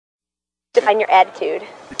Define your attitude.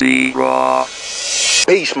 D-Raw.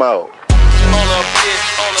 Beast mode.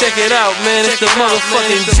 Check it out, man. It's the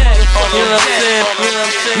motherfucking Jack. You know what I'm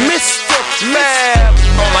saying? Mr. Mab.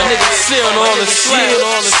 My nigga Seal on the slab.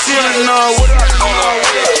 Sealing all with us.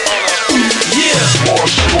 Yeah.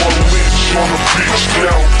 Marshawn Lynch on the beach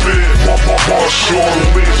down bed. Marshawn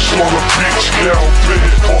Lynch on the beach down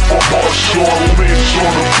bed. Marshawn Lynch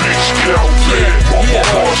on the beach down bed.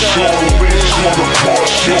 Marshawn Lynch on the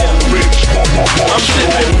Marshawn Lynch. I'm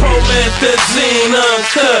sipping promethazine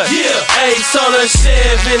uncut. Yeah. Ace on a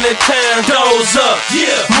Chev in the town, doze up.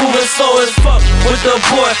 Yeah. Moving slow as fuck with the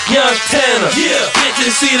boy Young Tanner. Yeah.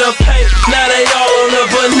 Bitches see the paint, now they all on the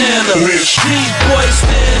banana. These boys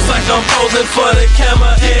stands like I'm posing for the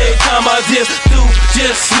camera. Every time I dip through,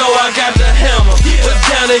 just know I got the hammer. But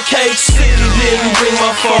down in Cake City, didn't bring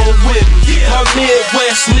my phone with me. My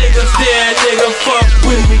Midwest niggas there, nigga, fuck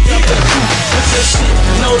with me. With the shit,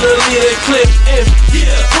 know the leader clip empty.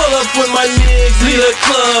 Pull up with my niggas, lead a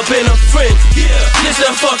club in a frenzy. This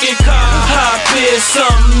a fucking car, hop in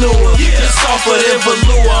something newer. Just off of them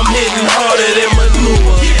velour, I'm hitting harder than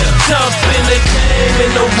manure. Jump in the game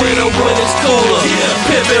in the winter when it's cooler.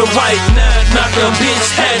 Pippin' right now, knock a bitch,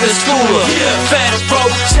 had the schooler. Fat bro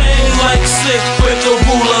chain like slick with the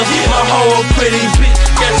ruler. My whole pretty bitch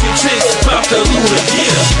got you chicks about the looter.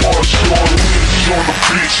 Marshawn Lynch on the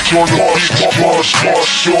beach, on the beach.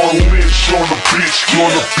 Marshawn Lynch on the beach, on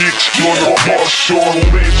the beach. Marshawn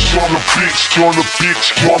Lynch on the beach, on the beach.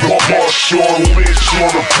 Marshawn Lynch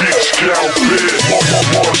on the beach, down bed.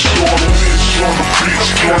 Marshawn Lynch on the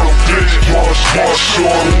beach, down bed.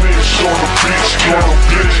 Marshawn Lynch on the beach, down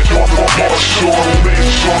bed. Marshawn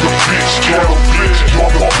Lynch on the beach, down bed.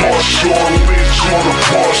 Marshawn Lynch on the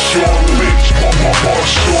Marshawn Lynch.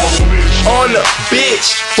 Marshawn Lynch on the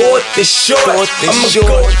bitch, fourth is short. I'm a good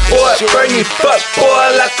boy, burn you fuck boy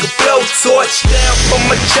like a blowtorch. Down for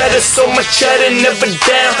my cheddar, so my cheddar never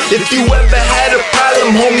down. If you ever had a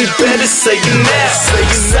problem, homie, better say it now.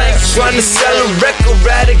 Cause I ain't tryna sell a record,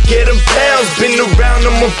 rather get them pounds. Been around,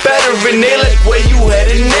 I'm a veteran, they like where you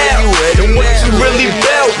headed now. And what you really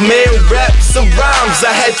about, man, raps and rhymes.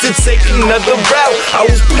 I had to take another route, I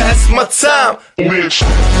was past my time.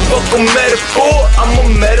 Fuck a metaphor, I'm a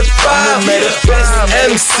metaphor. Best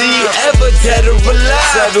MC ever, dead or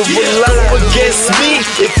alive. Go against me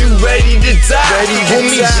if you ready to die.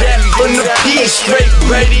 Homie Jack from the P, straight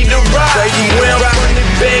ready to ride. Where I'm from the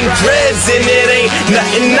bang dreads and it ain't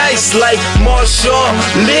nothing nice like Marshawn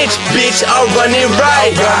Lynch, bitch, I run it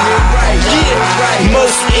right. Yeah,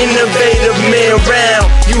 most innovative man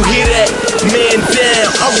round. You hear that, man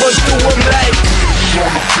down, I run through them like on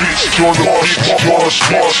the beach, on the beach,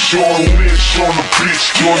 Marshawn Lynch on the beach,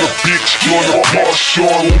 on the beach,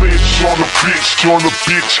 Marshawn Lynch on the beach, on the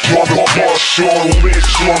beach, Marshawn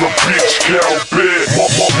Lynch on the beach, down bed.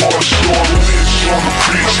 Marshawn Lynch on the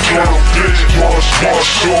beach, down bed.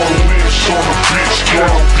 Marshawn Lynch on the beach,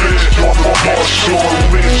 down bed. Marshawn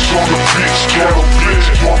Lynch on the beach, down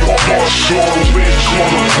bed. Marshawn Lynch on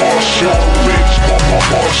the Marshawn Lynch.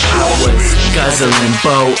 I was guzzling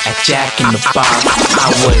Bo at Jack in the Box. I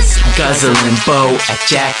was guzzling Bo at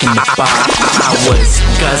Jack in the Box. I was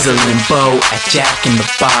guzzling Bo at Jack in the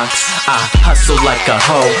Box. I hustle like a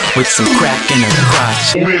hoe with some crack in her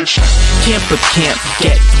crotch. Camper can't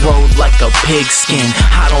get rolled like a pigskin.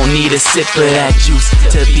 I don't need a sip of that juice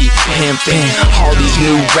to be pimpin'. All these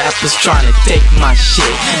new rappers trying to take my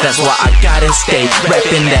shit. That's why I gotta stay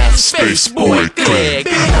reppin' that Space Boy click.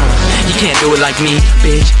 You can't do it like me,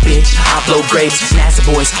 bitch. I blow grapes. NASA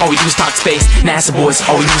boys, all we do is talk space. NASA boys,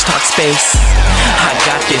 all we do is talk space. I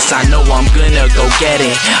got this, I know I'm gonna go get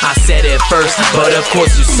it. I said it first, but of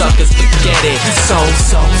course you suckers forget it. So,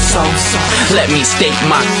 let me state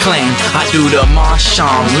my claim. I do the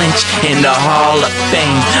Marshawn Lynch in the Hall of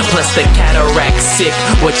Fame. Plus the Cataracs sick,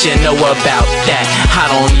 what you know about that? I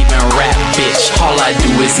don't even rap, bitch. All I do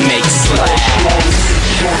is make slaps.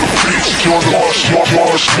 On the beach, on the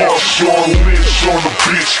Marshawn Lynch on the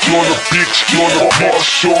beach, on the beach,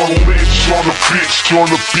 Marshawn Lynch on the beach, on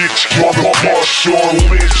the beach, Marshawn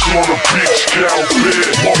Lynch on the beach, down bed.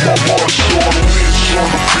 Marshawn Lynch on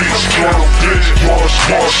the beach, down bed.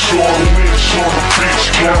 Marshawn Lynch on the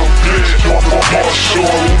beach, down bed.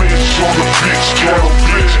 Marshawn Lynch on the beach, down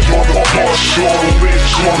bed. Marshawn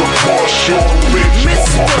Lynch on the Marshawn Lynch.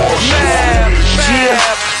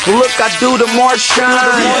 Look, I do the Marshawn.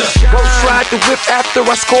 Ghost ride the whip after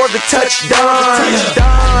I score the touchdown.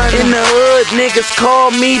 In the hood, niggas call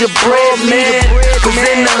me the bread man. Cause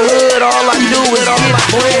in the hood, all I do is get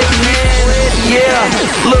bread, man. Yeah,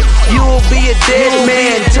 look, you'll be a dead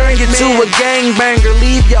man. Turn you to a gangbanger,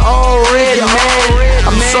 leave you all red, man.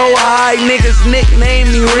 I'm so high side niggas nickname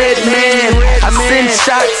me Red Man. I send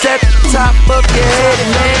shots at the top of your head,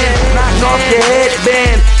 man. Knock off your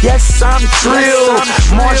headband. Yes, I'm trill.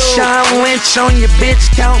 Marshawn Lynch on your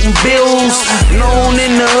bitch counting bills. Known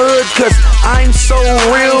in the hood cause I'm so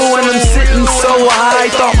real. And I'm sitting so high,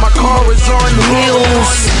 thought my car was on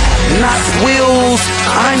wheels, not wheels.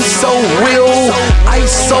 I'm so real.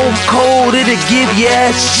 Ice so cold it'll give your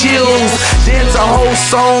ass chills. Dance a whole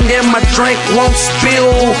song and my drink won't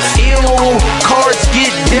spill. Ill cards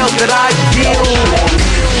get dealt that I deal.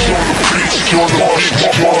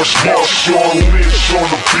 Marshawn Lynch on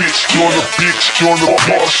the bitch, on the bitch, on the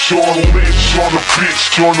Marshawn Lynch on the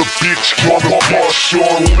bitch, on the bitch, on the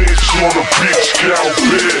Marshawn Lynch on the bitch, cow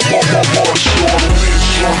bed. Marshawn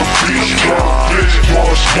Lynch on the bitch, cow bed.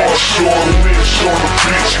 Marshawn Lynch on the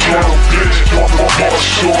bitch, cow bed.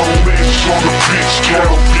 Marshawn Lynch on the bitch,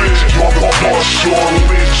 cow bed. Marshawn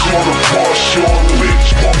Lynch on the Marshawn Lynch,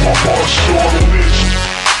 Marshawn Lynch.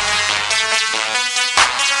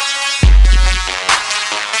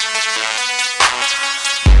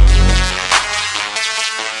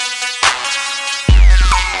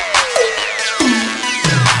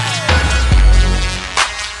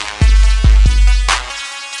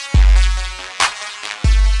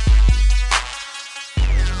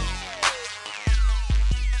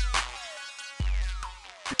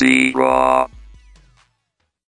 D-Raw.